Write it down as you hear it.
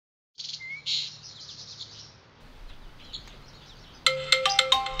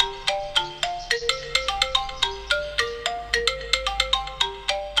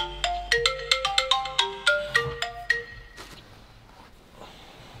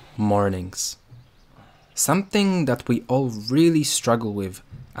Mornings. Something that we all really struggle with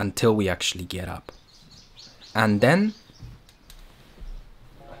until we actually get up. And then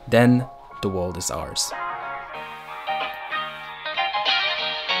the world is ours.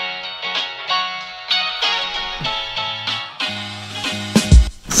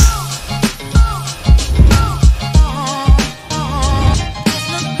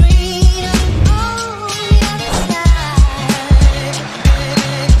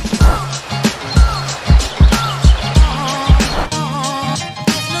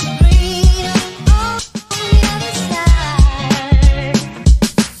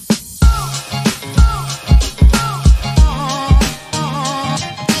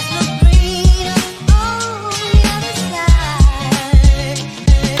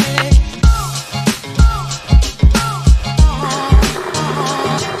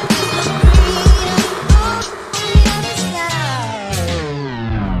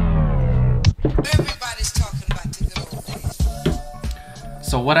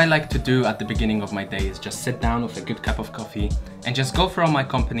 So what I like to do at the beginning of my day is just sit down with a good cup of coffee and just go through all my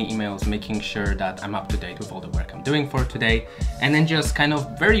company emails, making sure that I'm up to date with all the work I'm doing for today, and then just kind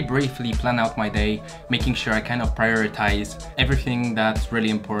of very briefly plan out my day, making sure I kind of prioritize everything that's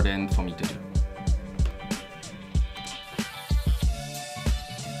really important for me to do.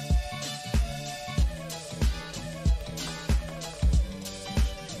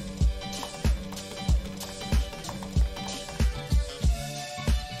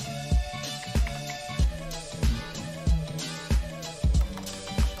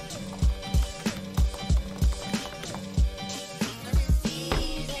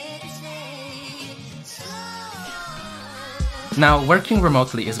 Now, working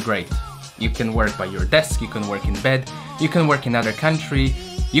remotely is great. You can work by your desk, you can work in bed, you can work in another country,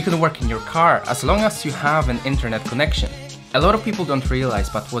 you can work in your car, as long as you have an internet connection. A lot of people don't realize,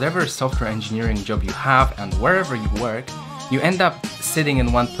 but whatever software engineering job you have and wherever you work, you end up sitting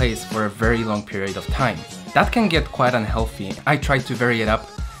in one place for a very long period of time. That can get quite unhealthy. I try to vary it up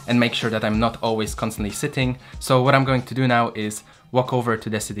and make sure that I'm not always constantly sitting. So what I'm going to do now is walk over to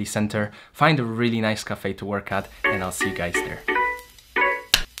the city center, find a really nice cafe to work at, and I'll see you guys there.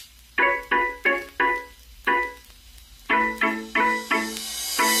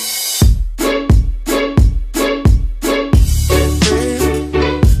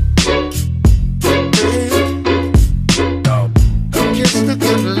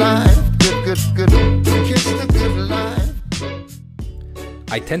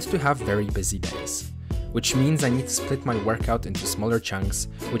 I tend to have very busy days, which means I need to split my workout into smaller chunks,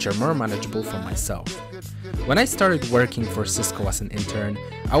 which are more manageable for myself. When I started working for Cisco as an intern,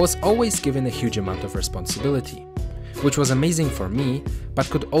 I was always given a huge amount of responsibility, which was amazing for me, but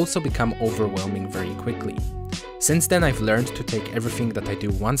could also become overwhelming very quickly. Since then, I've learned to take everything that I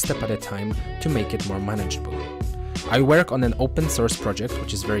do one step at a time to make it more manageable. I work on an open source project,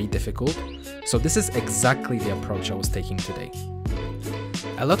 which is very difficult, so this is exactly the approach I was taking today.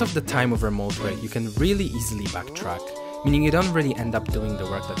 A lot of the time with remote work, you can really easily backtrack, meaning you don't really end up doing the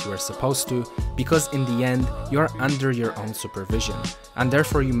work that you are supposed to, because in the end, you are under your own supervision, and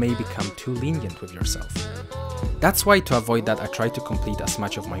therefore you may become too lenient with yourself. That's why, to avoid that, I try to complete as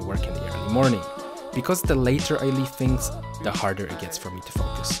much of my work in the early morning, because the later I leave things, the harder it gets for me to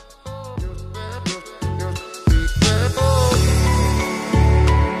focus.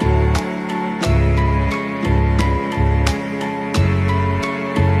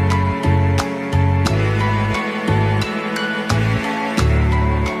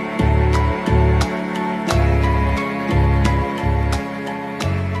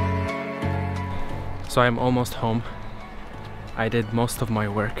 So I'm almost home. I did most of my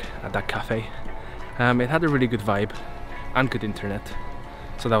work at that cafe. It had a really good vibe and good internet,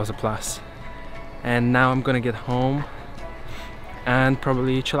 so that was a plus. And now I'm gonna get home and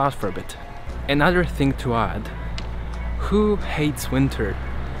probably chill out for a bit. Another thing to add, who hates winter?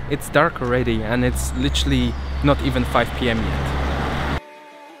 It's dark already and it's literally not even 5 PM yet.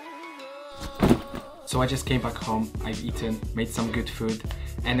 So I just came back home, I've eaten, made some good food,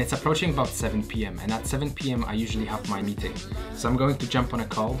 and it's approaching about 7 PM, and at 7 PM I usually have my meeting. So I'm going to jump on a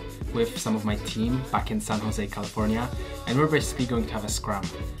call with some of my team back in San Jose, California, and we're basically going to have a scrum,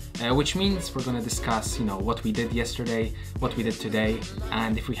 which means we're going to discuss, what we did yesterday, what we did today,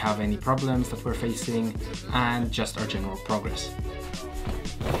 and if we have any problems that we're facing, and just our general progress.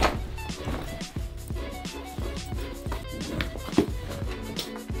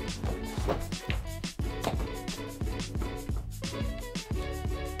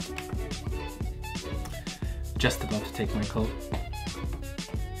 Just about to take my call.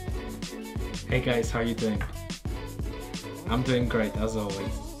 Hey guys, how are you doing? I'm doing great as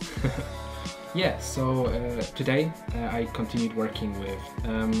always. Yeah, so today I continued working with,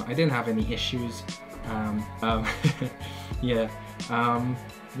 I didn't have any issues. Yeah,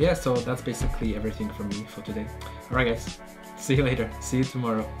 yeah, so that's basically everything from me for today. Alright guys, see you later, see you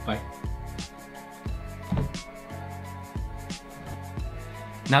tomorrow, bye.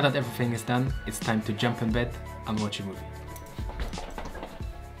 Now that everything is done, it's time to jump in bed and watch a movie.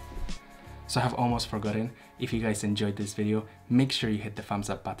 So I have almost forgotten, if you guys enjoyed this video, make sure you hit the thumbs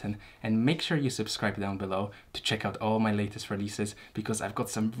up button and make sure you subscribe down below to check out all my latest releases, because I've got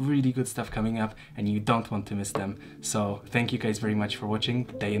some really good stuff coming up and you don't want to miss them. So thank you guys very much for watching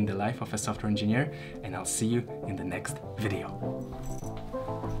Day in the Life of a Software Engineer, and I'll see you in the next video.